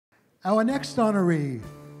Our next honoree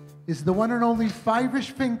is the one and only Fyvush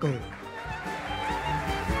Finkel.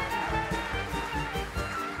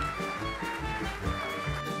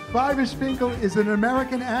 Fyvush Finkel is an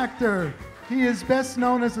American actor. He is best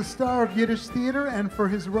known as a star of Yiddish theater and for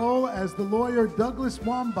his role as the lawyer Douglas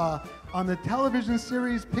Wamba on the television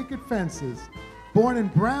series Picket Fences. Born in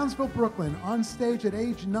Brownsville, Brooklyn, on stage at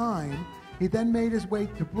age 9, he then made his way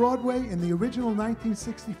to Broadway in the original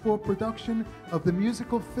 1964 production of the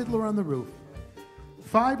musical Fiddler on the Roof.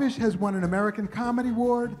 Fyvush has won an American Comedy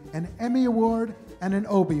Award, an Emmy Award, and an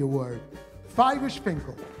Obie Award. Fyvush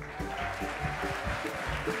Finkel.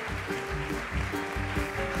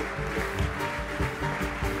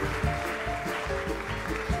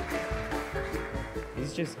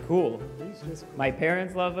 He's just cool. My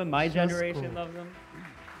parents love him. My generation loves him.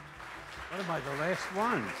 What am I, the last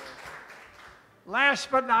one? Last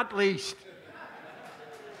but not least.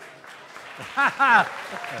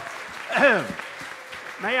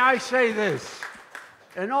 May I say this?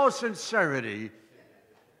 In all sincerity,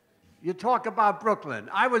 you talk about Brooklyn.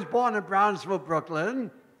 I was born in Brownsville, Brooklyn.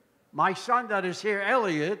 My son that is here,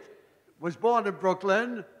 Elliot, was born in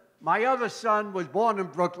Brooklyn. My other son was born in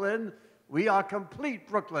Brooklyn. We are complete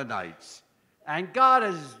Brooklynites. And God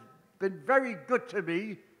has been very good to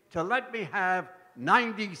me to let me have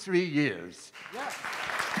 93 years. Yeah.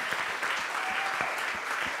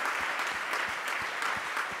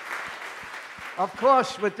 Of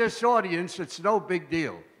course, with this audience, it's no big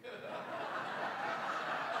deal.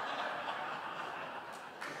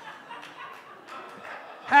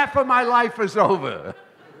 Half of my life is over.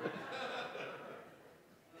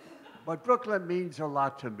 But Brooklyn means a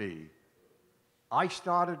lot to me. I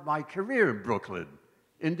started my career in Brooklyn,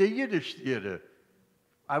 in the Yiddish theater.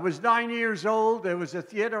 I was 9 years old. There was a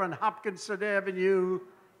theater on Hopkinson Avenue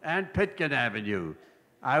and Pitkin Avenue.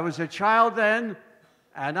 I was a child then,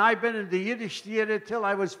 and I've been in the Yiddish theater till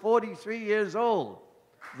I was 43 years old.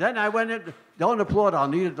 Then I went in, don't applaud, I'll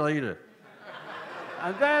need it later.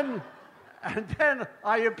 And then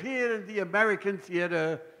I appeared in the American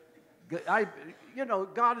theater. You know,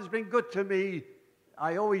 God has been good to me.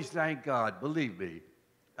 I always thank God, believe me.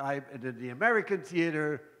 I've been in the American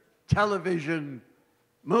theater, television,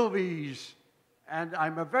 movies, and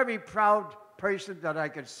I'm a very proud person that I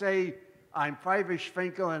could say I'm Fyvush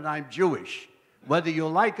Finkel and I'm Jewish. Whether you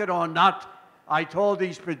like it or not, I told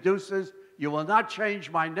these producers, you will not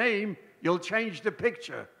change my name, you'll change the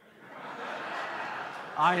picture.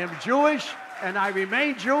 I am Jewish, and I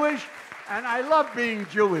remain Jewish, and I love being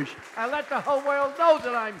Jewish. I let the whole world know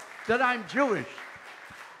that I'm Jewish.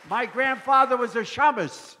 My grandfather was a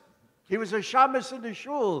shamus. He was a shamus in the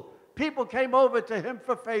shul. People came over to him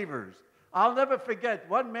for favors. I'll never forget,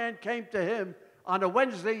 one man came to him on a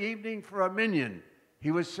Wednesday evening for a minyan. He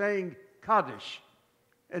was saying Kaddish.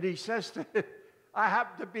 And he says to him, I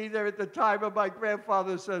happened to be there at the time, and my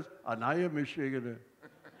grandfather says, Anaya Michigan.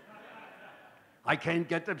 I can't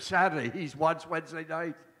get them Saturday. He's once Wednesday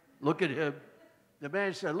night. Look at him. The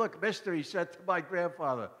man said, look, mister, he said to my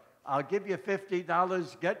grandfather, I'll give you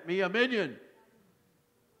 $50, get me a minyan.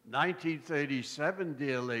 1937,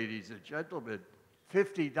 dear ladies and gentlemen,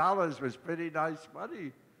 $50 was pretty nice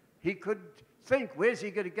money. He couldn't think, where's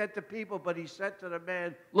he going to get the people? But he said to the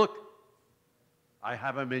man, look, I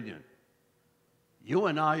have a minyan. You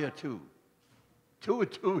and I are 2. 2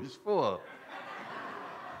 and 2 is 4.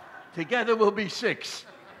 Together we'll be 6.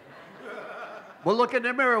 We'll look in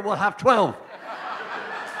the mirror, we'll have 12.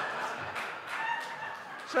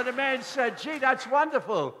 So the man said, gee, that's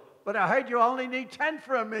wonderful, but I heard you only need 10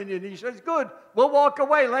 for a minyan. He says, good, we'll walk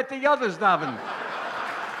away, let the others daven.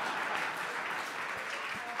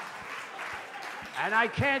 And I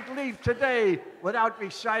can't leave today without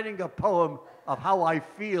reciting a poem of how I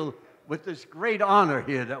feel with this great honor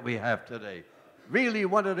here that we have today. Really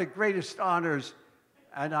one of the greatest honors,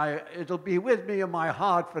 and it'll be with me in my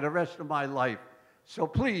heart for the rest of my life. So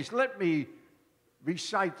please, let me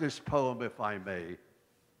recite this poem, if I may.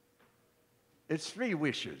 It's 3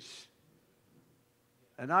 wishes.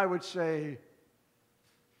 And I would say,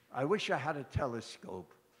 I wish I had a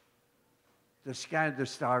telescope to scan the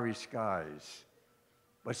starry skies.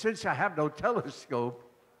 But since I have no telescope,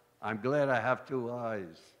 I'm glad I have 2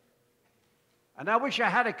 eyes. And I wish I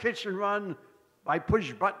had a kitchen run by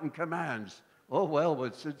push-button commands. Oh, well,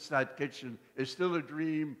 but since that kitchen is still a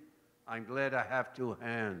dream, I'm glad I have 2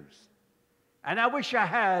 hands. And I wish I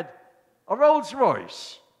had a Rolls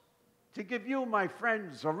Royce to give you, my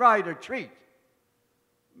friends, a ride or treat.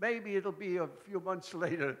 Maybe it'll be a few months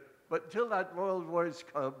later, but until that Rolls Royce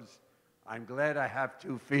comes, I'm glad I have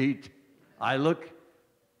 2 feet. I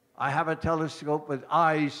have a telescope with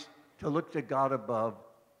eyes to look to God above.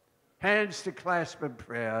 hands to clasp in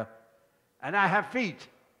prayer, and I have feet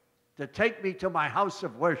to take me to my house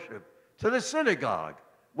of worship, to the synagogue,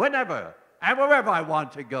 whenever and wherever I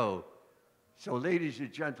want to go. So, ladies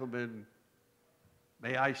and gentlemen,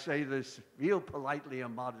 may I say this real politely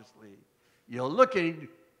and modestly, you're looking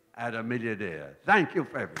at a millionaire. Thank you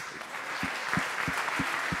for everything.